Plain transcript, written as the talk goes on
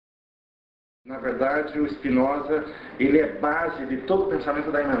Na verdade, o Spinoza, ele é base de todo o pensamento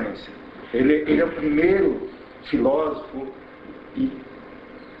da imanência. Ele é o primeiro filósofo, e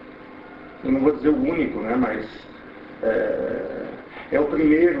eu não vou dizer o único, né, mas é o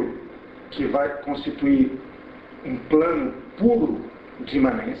primeiro que vai constituir um plano puro de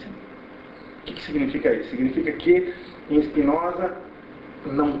imanência. O que significa isso? Significa que em Spinoza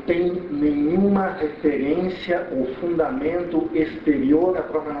não tem nenhuma referência ou fundamento exterior à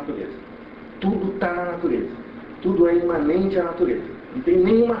própria natureza. Tudo está na natureza. Tudo é imanente à natureza. Não tem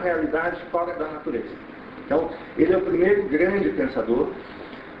nenhuma realidade fora da natureza. Então, ele é o primeiro grande pensador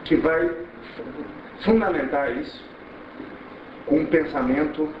que vai fundamentar isso com um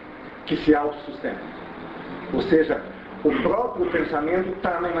pensamento que se autossustenta. Ou seja, o próprio pensamento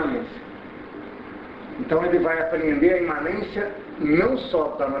está na imanência. Então, ele vai apreender a imanência não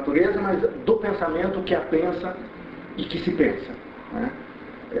só da natureza, mas do pensamento que a pensa e que se pensa, né?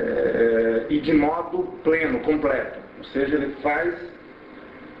 E de modo pleno, completo. Ou seja, ele faz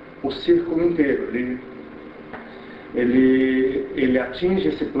o círculo inteiro. Ele atinge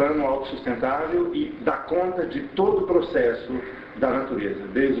esse plano autossustentável e dá conta de todo o processo da natureza,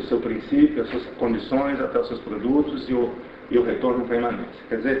 desde o seu princípio, as suas condições, até os seus produtos e o retorno para a imanência.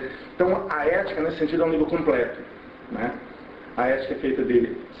 Quer dizer, então a ética, nesse sentido, é um livro completo, né? A ética é feita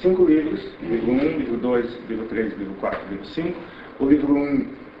de 5 livros, livro 1, livro 2, livro 3, livro 4, livro 5. O livro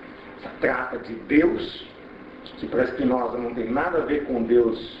 1 trata de Deus, que para Spinoza não tem nada a ver com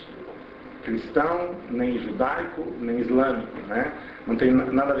Deus cristão, nem judaico, nem islâmico, né? Não tem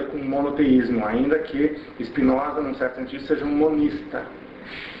nada a ver com monoteísmo, ainda que Spinoza, num certo sentido, seja um monista.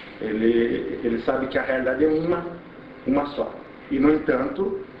 Ele sabe que a realidade é uma só. E, no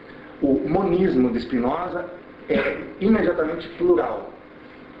entanto, o monismo de Spinoza é imediatamente plural.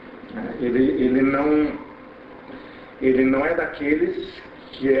 Ele não é daqueles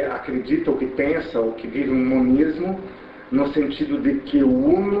que acredita ou que pensa ou que vive um monismo no sentido de que o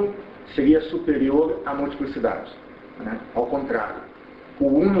uno seria superior à multiplicidade, né? Ao contrário, o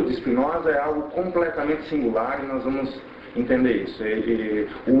uno de Spinoza é algo completamente singular e nós vamos entender isso.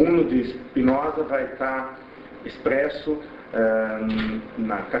 O uno de Spinoza vai estar expresso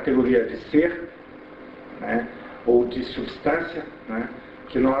na categoria de ser, né? Ou de substância, né?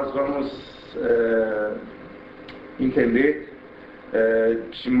 Que nós vamos entender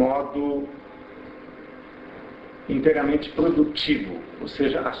de modo inteiramente produtivo. Ou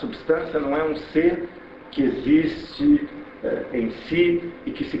seja, a substância não é um ser que existe em si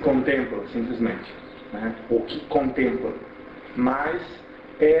e que se contempla simplesmente, né? Ou que contempla, mas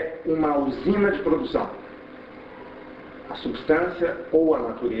é uma usina de produção. A substância ou a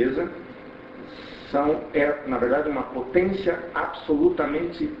natureza é, na verdade, uma potência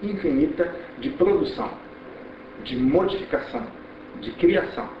absolutamente infinita de produção, de modificação, de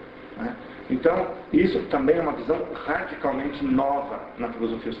criação, né? Então, isso também é uma visão radicalmente nova na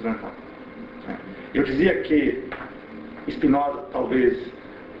filosofia ocidental, né? Eu dizia que Spinoza, talvez,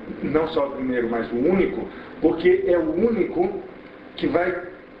 não só o primeiro, mas o único, porque é o único que vai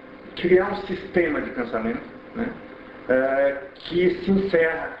criar um sistema de pensamento, né? Que se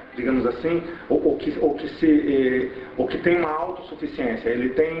encerra, digamos assim, ou que tem uma autossuficiência. Ele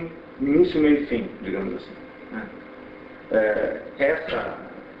tem início, meio e fim, digamos assim, né? Essa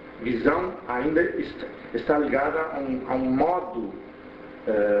visão ainda está ligada a um modo,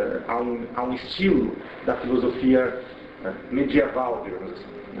 a um estilo da filosofia medieval, digamos assim,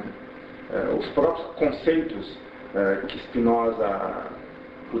 né? Os próprios conceitos que Spinoza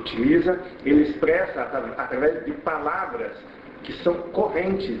utiliza, ele expressa através de palavras que são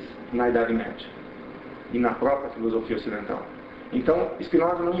correntes na Idade Média e na própria filosofia ocidental. Então,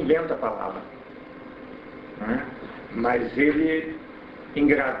 Spinoza não inventa a palavra, né? Mas ele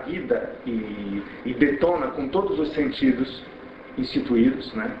engravida e detona com todos os sentidos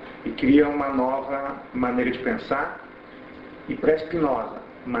instituídos, né? E cria uma nova maneira de pensar. E para Spinoza,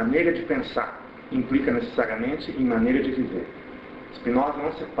 maneira de pensar implica necessariamente em maneira de viver. Spinoza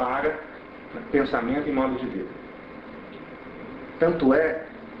não separa pensamento e modo de vida. Tanto é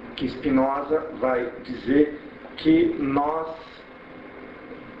que Spinoza vai dizer que nós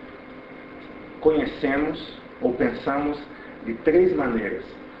conhecemos ou pensamos de 3 maneiras,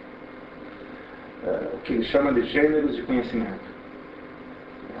 o que ele chama de gêneros de conhecimento: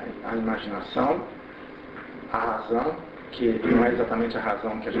 a imaginação, a razão, que não é exatamente a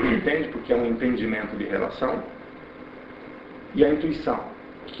razão que a gente entende, porque é um entendimento de relação, e a intuição,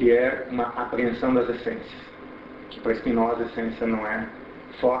 que é uma apreensão das essências, que para Spinoza a essência não é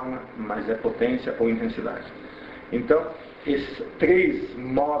forma, mas é potência ou intensidade. Então, esses 3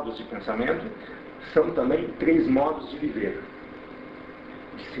 modos de pensamento são também 3 modos de viver,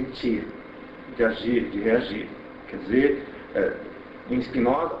 de sentir, de agir, de reagir. Quer dizer, em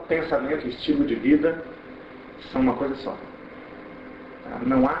Spinoza, pensamento e estilo de vida são uma coisa só.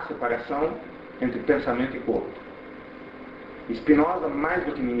 Não há separação entre pensamento e corpo. Spinoza, mais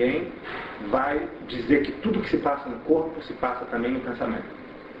do que ninguém, vai dizer que tudo que se passa no corpo se passa também no pensamento.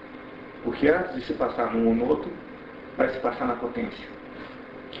 Porque antes de se passar num ou no outro, vai se passar na potência,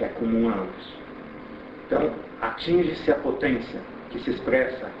 que é comum a ambos. Então, atinge-se a potência que se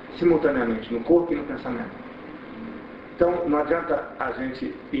expressa simultaneamente no corpo e no pensamento. Então, não adianta a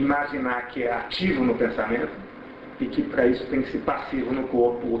gente imaginar que é ativo no pensamento e que para isso tem que ser passivo no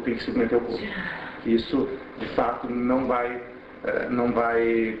corpo ou tem que submeter o corpo. Isso, de fato, não vai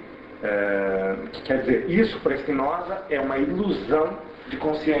quer dizer, isso para Spinoza é uma ilusão de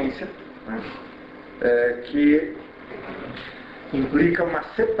consciência, né, que implica uma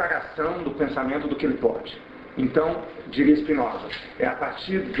separação do pensamento do que ele pode. Então, diria Spinoza, é a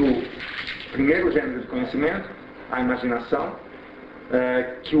partir do primeiro gênero de conhecimento, a imaginação,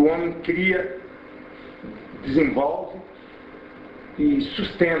 que o homem cria, desenvolve e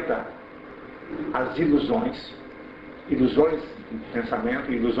sustenta as ilusões de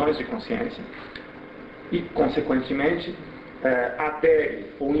pensamento, ilusões de consciência, e, consequentemente,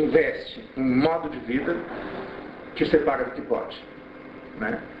 adere ou investe um modo de vida que o separa do que pode.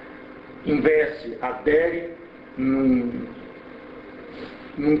 Né? Adere num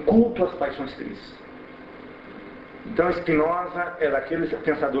culto às paixões tristes. Então, Spinoza é daqueles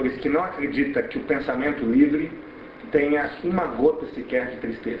pensadores que não acredita que o pensamento livre tenha uma gota sequer de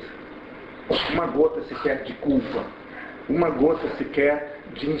tristeza, uma gota sequer de culpa, uma gota sequer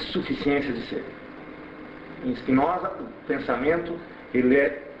de insuficiência de ser. Em Spinoza, o pensamento ele é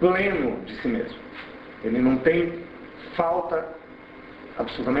pleno de si mesmo. Ele não tem falta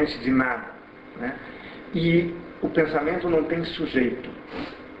absolutamente de nada. Né? E o pensamento não tem sujeito.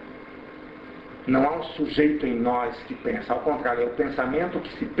 Não há um sujeito em nós que pensa. Ao contrário, é o pensamento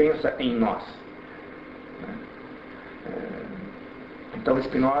que se pensa em nós. Então,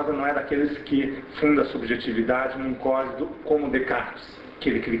 Spinoza não é daqueles que funda a subjetividade num código como Descartes, que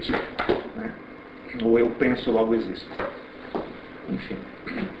ele critica. Né? Ou eu penso, logo existo. Enfim.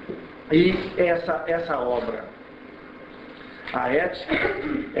 E essa obra, a Ética,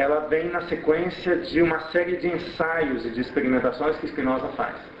 ela vem na sequência de uma série de ensaios e de experimentações que Spinoza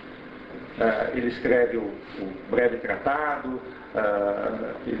faz. Ele escreve o breve tratado,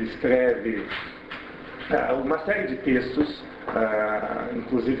 ele escreve uma série de textos,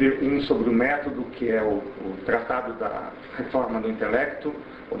 inclusive um sobre o método, que é o Tratado da Reforma do Intelecto,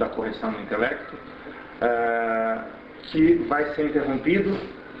 ou da Correção do Intelecto, que vai ser interrompido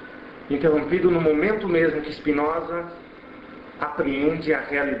no momento mesmo que Spinoza apreende a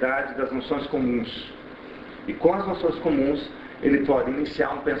realidade das noções comuns. E com as noções comuns, ele pode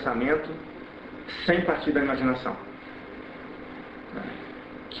iniciar um pensamento sem partir da imaginação,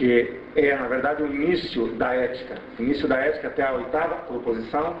 que é, na verdade, o início da ética. O início da ética, até a 8ª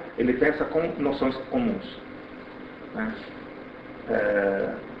proposição, ele pensa com noções comuns. Né?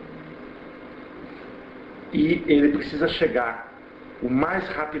 E ele precisa chegar o mais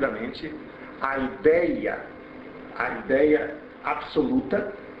rapidamente à ideia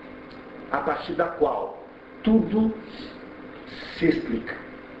absoluta, a partir da qual tudo se explica.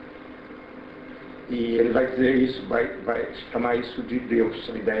 E ele vai dizer isso, vai chamar isso de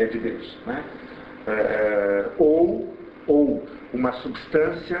Deus, a ideia de Deus. Né? Ou uma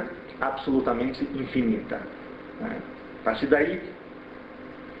substância absolutamente infinita. Né? A partir daí,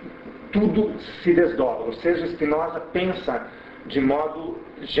 tudo se desdobra. Ou seja, Spinoza pensa de modo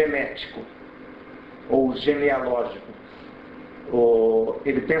genético, ou genealógico. Ou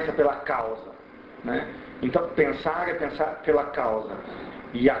ele pensa pela causa. Né? Então, pensar é pensar pela causa.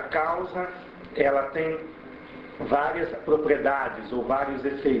 E a causa, ela tem várias propriedades ou vários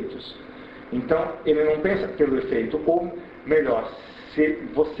efeitos. Então, ele não pensa pelo efeito. Ou, melhor, se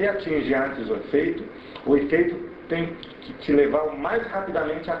você atingir antes o efeito tem que te levar o mais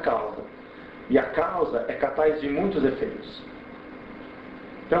rapidamente à causa. E a causa é capaz de muitos efeitos.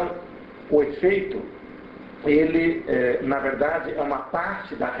 Então, o efeito, ele, na verdade, é uma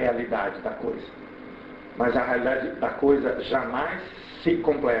parte da realidade da coisa. Mas a realidade da coisa jamais se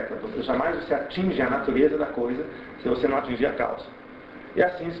completa. Jamais você atinge a natureza da coisa se você não atingir a causa. E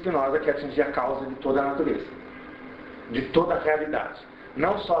assim Spinoza quer atingir a causa de toda a natureza. De toda a realidade.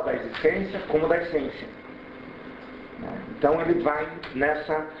 Não só da existência, como da essência. Então ele vai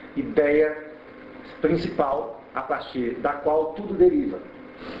nessa ideia principal, a partir da qual tudo deriva.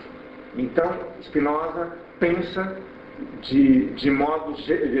 Então, Spinoza pensa de modo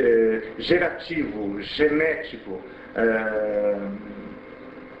gerativo, genético,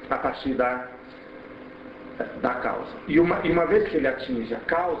 a partir da da causa. E uma vez que ele atinge a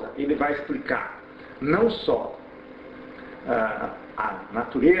causa, ele vai explicar não só a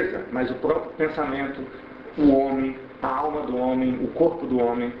natureza, mas o próprio pensamento, o homem, a alma do homem, o corpo do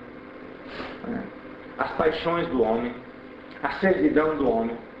homem, as paixões do homem, a servidão do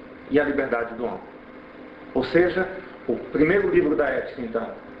homem e a liberdade do homem. Ou seja, o primeiro livro da Ética, então,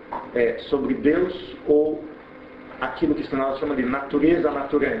 é sobre Deus, ou aquilo que Spinoza chama de natureza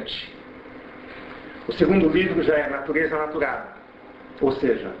naturante. O segundo livro já é natureza naturada, ou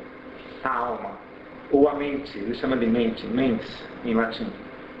seja, a alma, ou a mente, ele chama de mente, mens em latim,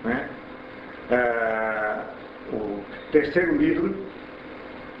 né? O terceiro livro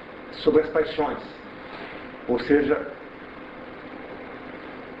sobre as paixões, ou seja,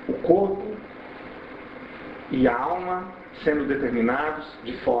 o corpo e a alma sendo determinados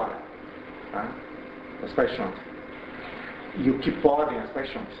de fora, tá? As paixões. E o que podem as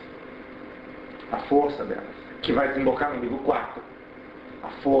paixões, a força delas, que vai desembocar no livro 4. A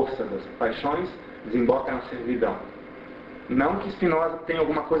força das paixões desemboca na servidão. Não que Spinoza tenha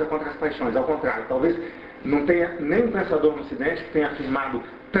alguma coisa contra as paixões, ao contrário, talvez não tenha nenhum pensador no Ocidente que tenha afirmado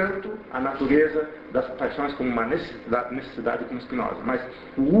tanto a natureza das paixões como uma necessidade como Spinoza, mas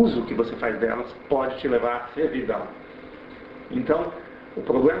o uso que você faz delas pode te levar à servidão. Então, o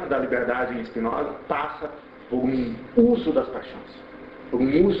problema da liberdade em Spinoza passa por um uso das paixões, por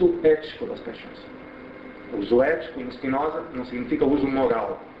um uso ético das paixões. O uso ético em Spinoza não significa uso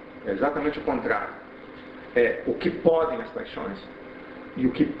moral, é exatamente o contrário. É o que podem as paixões e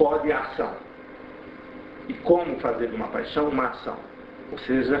o que pode a ação. E como fazer de uma paixão uma ação. Ou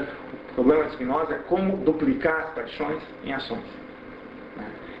seja, o problema de Spinoza é como duplicar as paixões em ações.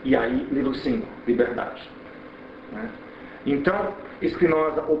 E aí, livro 5, liberdade. Então,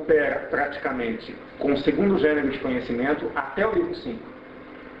 Spinoza opera praticamente com o segundo gênero de conhecimento até o livro 5.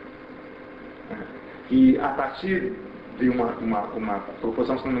 E a partir de uma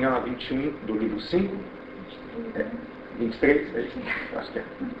proposição, se não me engano, a 21 do livro 5, 23, é isso? Acho que é.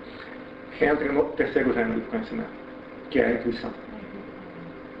 Entra no terceiro gênero de conhecimento, que é a intuição.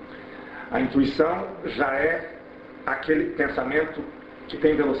 A intuição já é aquele pensamento que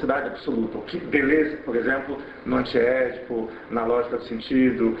tem velocidade absoluta. O que beleza, por exemplo, no antiédipo, na lógica do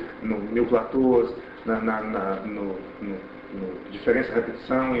sentido, no Mil Platôs, no Diferença e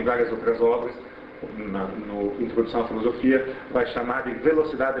Repetição, em várias outras obras, no Introdução à Filosofia, vai chamar de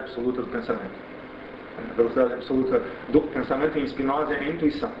velocidade absoluta do pensamento. A velocidade absoluta do pensamento em Spinoza é a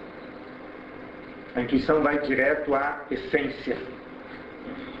intuição. A intuição vai direto à essência.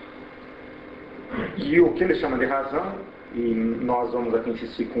 E o que ele chama de razão, e nós vamos aqui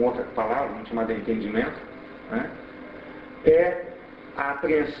insistir com outra palavra, vamos chamar de entendimento, é a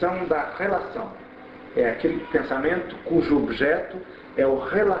apreensão da relação. É aquele pensamento cujo objeto é o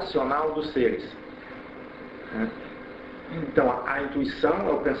relacional dos seres. Então, a intuição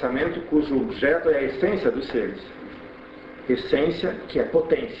é o pensamento cujo objeto é a essência dos seres. Essência que é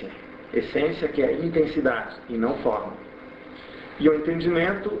potência. Essência que é intensidade e não forma. E o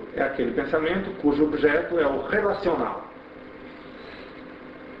entendimento é aquele pensamento cujo objeto é o relacional.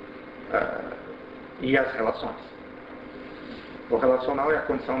 E as relações. O relacional é a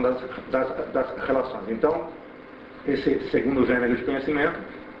condição das relações. Então, esse segundo gênero de conhecimento,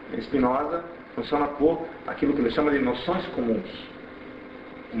 em Spinoza, funciona por aquilo que ele chama de noções comuns.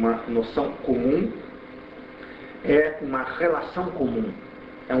 Uma noção comum é uma relação comum.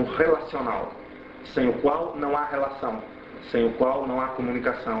 É um relacional, sem o qual não há relação, sem o qual não há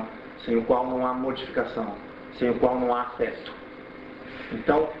comunicação, sem o qual não há modificação, sem o qual não há afeto.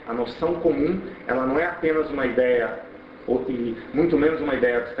 Então, a noção comum, ela não é apenas uma ideia, e muito menos uma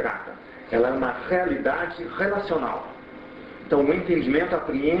ideia abstrata. Ela é uma realidade relacional. Então, o entendimento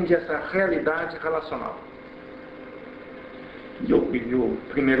apreende essa realidade relacional. E o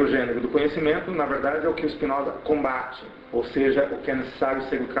primeiro gênero do conhecimento, na verdade, é o que o Spinoza combate, ou seja, o que é necessário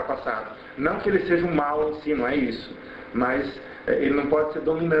ser ultrapassado. Não que ele seja um mal em si, não é isso, mas ele não pode ser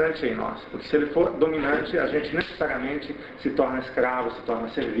dominante em nós, porque se ele for dominante, a gente necessariamente se torna escravo, se torna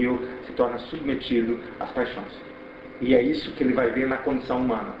servil, se torna submetido às paixões. E é isso que ele vai ver na condição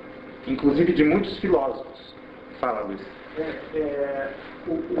humana, inclusive de muitos filósofos. Fala, Luiz.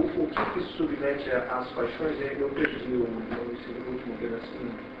 O que se submete às paixões, eu perdi o último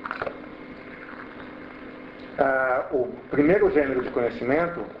pedacinho. O primeiro gênero de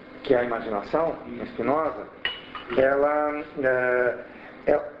conhecimento, que é a imaginação, em Spinoza, ela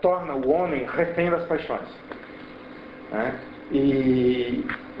torna o homem refém das paixões. E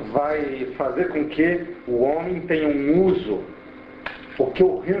vai fazer com que o homem tenha um uso, o que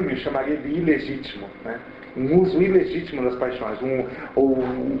o Hume chamaria de ilegítimo, um uso ilegítimo das paixões.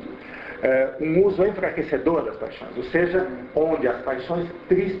 um uso enfraquecedor das paixões, ou seja, onde as paixões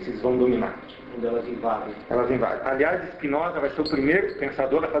tristes vão dominar. Onde elas invadem. Elas invadem. Aliás, Spinoza vai ser o primeiro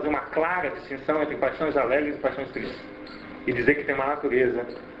pensador a fazer uma clara distinção entre paixões alegres e paixões tristes. E dizer que tem uma natureza,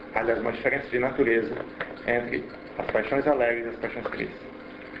 aliás, uma diferença de natureza entre as paixões alegres e as paixões tristes.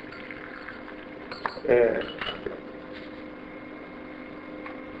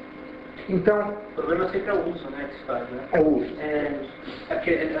 Então, o problema sempre é o uso, né, que se faz, né? É o uso.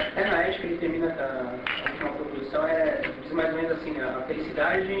 Porque até na ética ele termina a última proposição, diz mais ou menos assim, a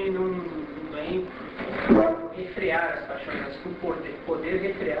felicidade não vem refrear as paixões, mas por poder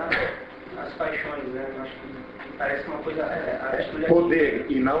refrear as paixões, né? Eu acho que parece uma coisa... poder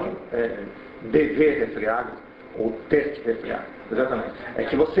e não dever refrear ou ter que refrear. Exatamente. É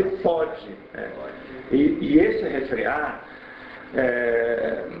que você pode. E esse refrear,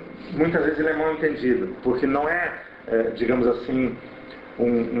 muitas vezes ele é mal entendido, porque não digamos assim,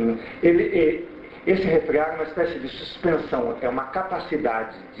 esse refrear é uma espécie de suspensão, é uma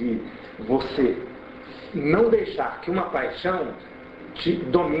capacidade de você não deixar que uma paixão te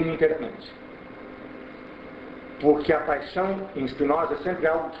domine inteiramente. Porque a paixão, em Spinoza, é sempre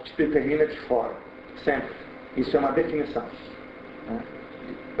algo que te determina de fora. Sempre. Isso é uma definição, né,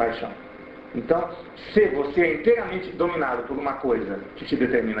 de paixão. Então, se você é inteiramente dominado por uma coisa que te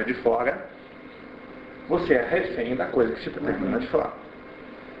determina de fora, você é refém da coisa que te determina de fora.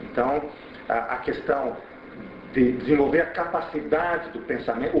 Então, a questão de desenvolver a capacidade do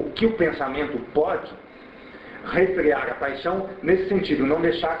pensamento, o que o pensamento pode, refrear a paixão nesse sentido, não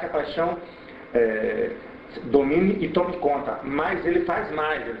deixar que a paixão domine e tome conta. Mas ele faz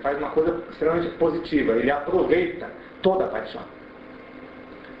uma coisa extremamente positiva, ele aproveita toda a paixão.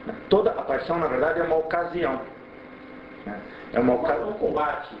 Toda a paixão, na verdade, é uma ocasião. É um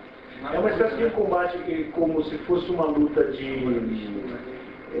combate. É uma espécie de combate como se fosse uma luta de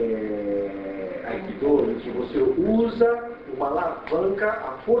Aikido, em que você usa uma alavanca,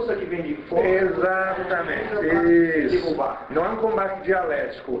 a força que vem de fora. Exatamente. Isso. Não é um combate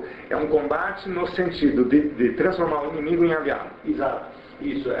dialético, é um combate no sentido de transformar o inimigo em aliado. Exato.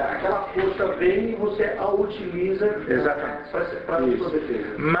 Isso, aquela força vem e você a utiliza para a sua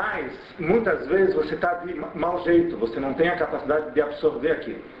defesa. Mas, muitas vezes, você está de mau jeito, você não tem a capacidade de absorver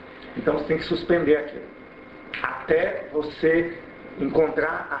aquilo. Então, você tem que suspender aquilo. Até você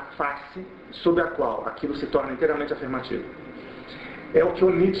encontrar a face sob a qual aquilo se torna inteiramente afirmativo. É o que o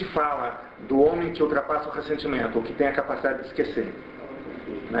Nietzsche fala do homem que ultrapassa o ressentimento, ou que tem a capacidade de esquecer.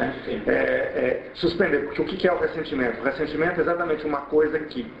 Né? Suspender, porque o que é o ressentimento? O ressentimento é exatamente uma coisa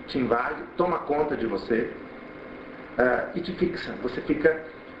que te invade, toma conta de você e te fixa. Você fica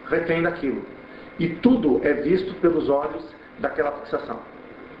refém daquilo. E tudo é visto pelos olhos daquela fixação.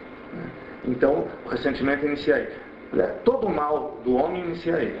 Então, o ressentimento inicia aí. Todo o mal do homem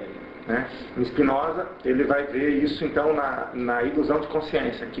inicia aí. Né? Em Spinoza, ele vai ver isso então na ilusão de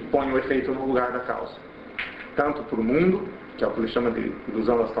consciência, que põe o efeito no lugar da causa. Tanto para o mundo, que é o que ele chama de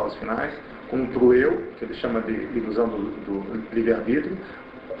ilusão das causas finais, como para o eu, que ele chama de ilusão do livre-arbítrio,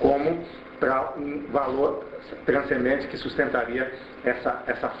 como para um valor transcendente que sustentaria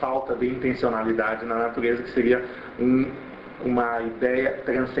essa falta de intencionalidade na natureza, que seria uma ideia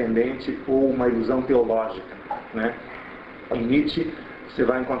transcendente ou uma ilusão teológica. Né? Em Nietzsche, você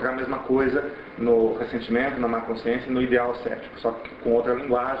vai encontrar a mesma coisa no ressentimento, na má consciência e no ideal cético, só que com outra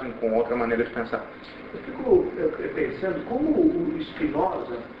linguagem, com outra maneira de pensar. Eu fico pensando como o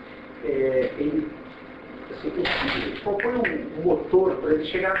Spinoza, qual foi o motor para ele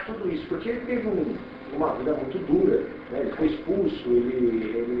chegar a tudo isso? Porque ele teve uma vida muito dura, né? Ele foi expulso,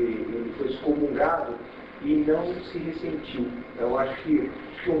 ele foi excomungado e não se ressentiu. Eu acho que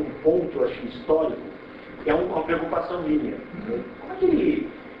um ponto histórico é uma preocupação minha. Né?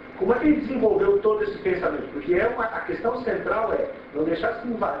 Como é que ele desenvolveu todo esse pensamento? Porque a questão central é não deixar se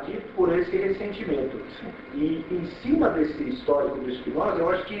invadir por esse ressentimento. E em cima desse histórico do Spinoza, eu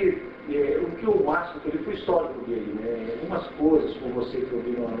acho que o que o máximo, ele foi histórico dele, né? Algumas coisas com você que eu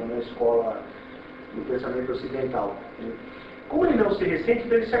vi na escola do pensamento ocidental. Né? Como ele não se ressente,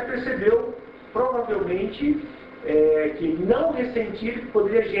 então ele já percebeu, provavelmente, que não ressentir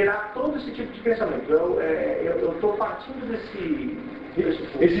poderia gerar todo esse tipo de pensamento. Eu estou partindo desse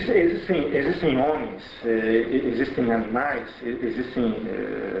Existem homens, existem animais, existem,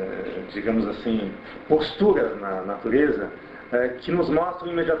 digamos assim, posturas na natureza que nos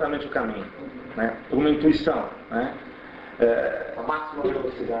mostram imediatamente o caminho, né? Uma intuição, né? A máxima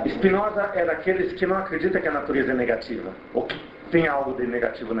velocidade. Spinoza é daqueles que não acredita que a natureza é negativa, ou que tem algo de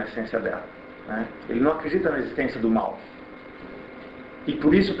negativo na essência dela. Né? Ele não acredita na existência do mal. E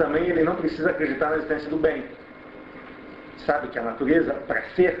por isso também ele não precisa acreditar na existência do bem. Sabe que a natureza, para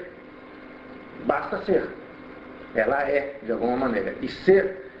ser, basta ser. Ela é, de alguma maneira. E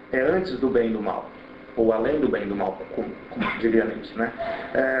ser é antes do bem e do mal, ou além do bem e do mal, como diria Nietzsche, né?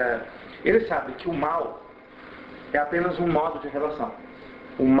 Ele sabe que o mal é apenas um modo de relação.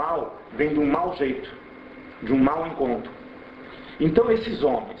 O mal vem de um mau jeito, de um mau encontro. Então esses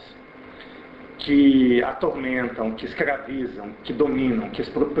homens que atormentam, que escravizam, que dominam, que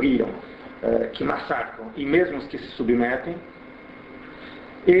expropriam, que massacram, e mesmo os que se submetem,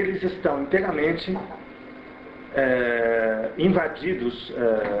 eles estão inteiramente invadidos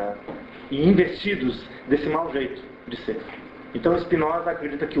e investidos desse mau jeito de ser. Então Spinoza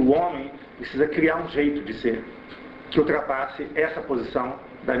acredita que o homem precisa criar um jeito de ser que ultrapasse essa posição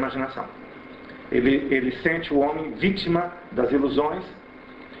da imaginação. Ele sente o homem vítima das ilusões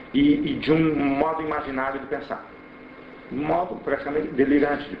e de um modo imaginário de pensar. Um modo praticamente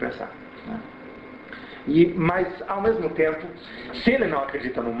delirante de pensar, né? Mas, ao mesmo tempo, se ele não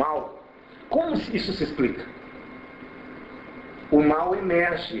acredita no mal, como isso se explica? O mal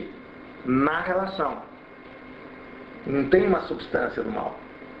emerge na relação. Não tem uma substância do mal,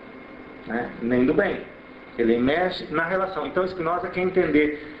 né? Nem do bem. Ele emerge na relação. Então Spinoza quer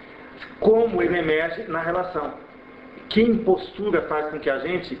entender como ele emerge na relação. Que impostura faz com que a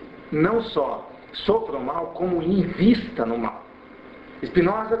gente não só sofra o mal, como invista no mal.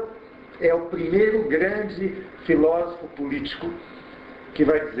 Spinoza é o primeiro grande filósofo político que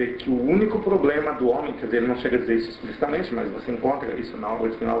vai dizer que o único problema do homem, quer dizer, ele não chega a dizer isso explicitamente, mas você encontra isso na obra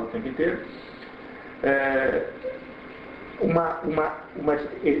de Spinoza o tempo inteiro,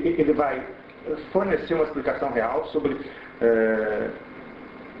 ele vai fornecer uma explicação real sobre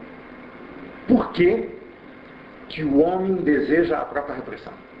por que o homem deseja a própria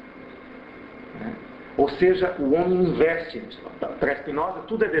repressão, né? Ou seja, o homem investe nisso. Para Spinoza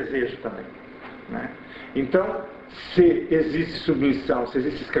tudo é desejo também, né? Então, se existe submissão, se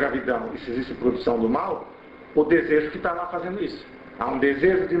existe escravidão e se existe produção do mal, o desejo que está lá fazendo isso. Há um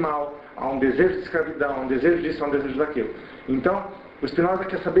desejo de mal, há um desejo de escravidão, há um desejo disso, há um desejo daquilo. Então, o Spinoza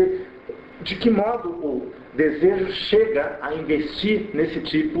quer saber de que modo o desejo chega a investir nesse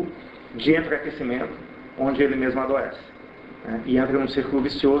tipo de enfraquecimento, onde ele mesmo adoece, né? E entra num círculo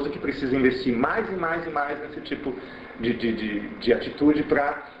vicioso que precisa investir mais e mais e mais nesse tipo de atitude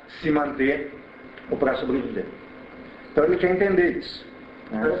para se manter ou para sobreviver. Então ele quer entender isso,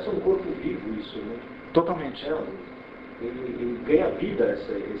 né? Parece um corpo vivo isso, né? Totalmente. Ele ganha vida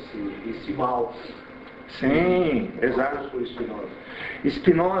esse mal. Sim, exato. Por Spinoza.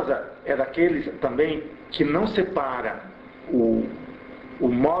 Spinoza é daqueles também que não separa o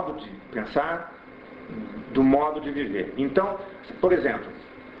modo de pensar do modo de viver. Então, por exemplo,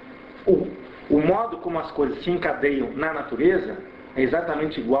 o modo como as coisas se encadeiam na natureza é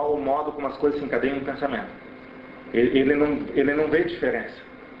exatamente igual ao modo como as coisas se encadeiam no pensamento. Ele não vê diferença,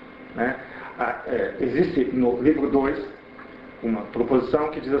 né? Existe no livro 2 uma proposição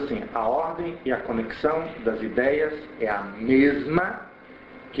que diz assim: a ordem e a conexão das ideias é a mesma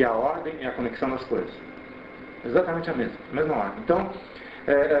que a ordem e a conexão das coisas. Exatamente a mesma ordem. Então,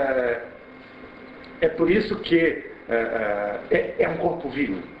 é por isso que é um corpo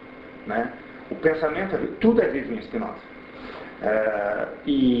vivo, né? O pensamento, tudo é vivo em Spinoza.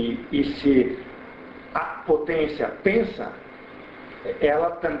 E se a potência pensa,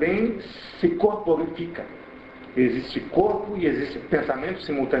 ela também se corporifica. Existe corpo e existe pensamento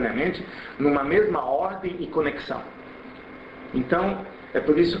simultaneamente numa mesma ordem e conexão. Então, é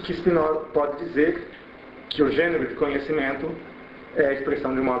por isso que Spinoza pode dizer que o gênero de conhecimento é a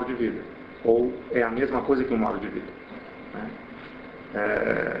expressão de um modo de vida, ou é a mesma coisa que um modo de vida, né?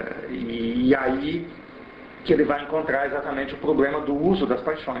 E aí que ele vai encontrar exatamente o problema do uso das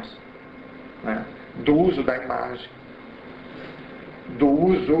paixões, né? Do uso da imagem, do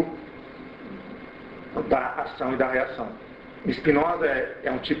uso da ação e da reação. Spinoza é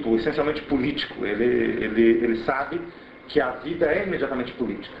um tipo essencialmente político. Ele sabe que a vida é imediatamente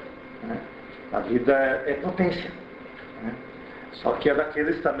política, né? A vida é potência, né? Só que é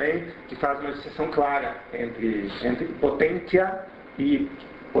daqueles também que faz uma distinção clara entre potência e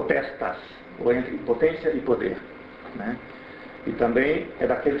potestas, ou entre potência e poder, né? E também é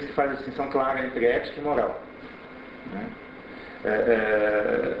daqueles que faz a distinção clara entre ética e moral, né?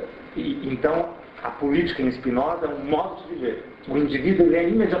 Então, a política em Spinoza é um modo de viver. O indivíduo ele é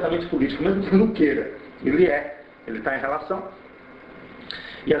imediatamente político, mesmo que ele não queira. Ele está em relação.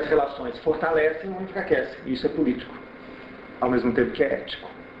 E as relações fortalecem ou enfraquecem. Isso é político, ao mesmo tempo que é ético.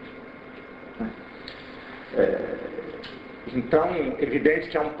 Então, é evidente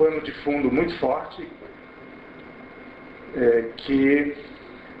que há um pano de fundo muito forte que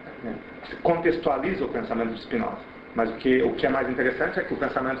contextualiza o pensamento de Spinoza. Mas o que é mais interessante é que o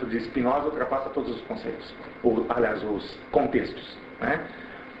pensamento de Spinoza ultrapassa todos os conceitos, ou, aliás, os contextos, né?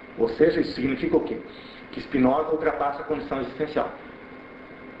 Ou seja, isso significa o quê? Que Spinoza ultrapassa a condição existencial,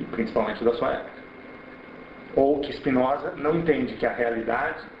 e principalmente da sua época. Ou que Spinoza não entende que a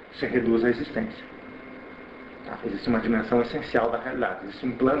realidade se reduz à existência. Tá? Existe uma dimensão essencial da realidade, existe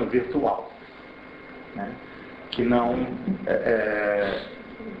um plano virtual, né? Que não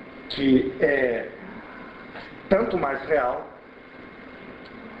que é tanto mais real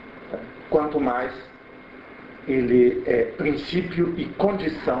quanto mais ele é princípio e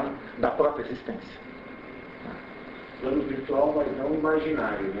condição da própria existência. Plano virtual, mas não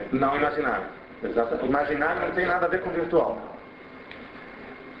imaginário, né? Não imaginário. Exato. Imaginário não tem nada a ver com virtual.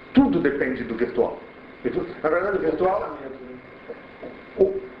 Tudo depende do virtual. Na verdade, o virtual...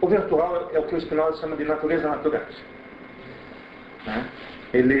 O virtual é o que o Spinoza chama de natureza naturante. Né?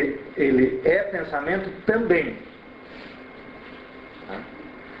 Ele é pensamento também. Né?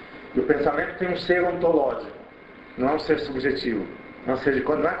 E o pensamento tem um ser ontológico, não é um ser subjetivo. Não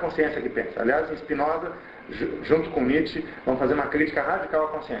é a consciência que pensa. Aliás, em Spinoza, junto com Nietzsche, vão fazer uma crítica radical à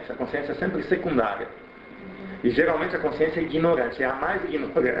consciência. A consciência é sempre secundária. E geralmente a consciência é ignorante.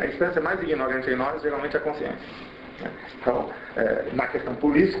 A instância mais ignorante em nós, geralmente, é a consciência. Então, na questão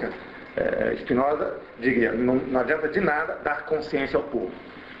política, Spinoza diria, não adianta de nada dar consciência ao povo.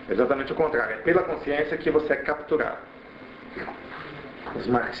 Exatamente o contrário. É pela consciência que você é capturado. Os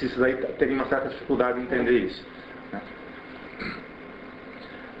marxistas aí teriam uma certa dificuldade em entender isso. Né?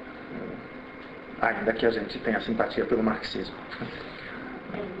 Ainda que a gente tenha simpatia pelo marxismo.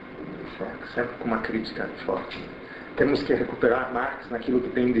 Sempre com uma crítica forte. Temos que recuperar Marx naquilo que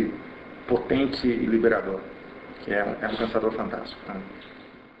tem de potente e liberador, que é um pensador fantástico. Tá?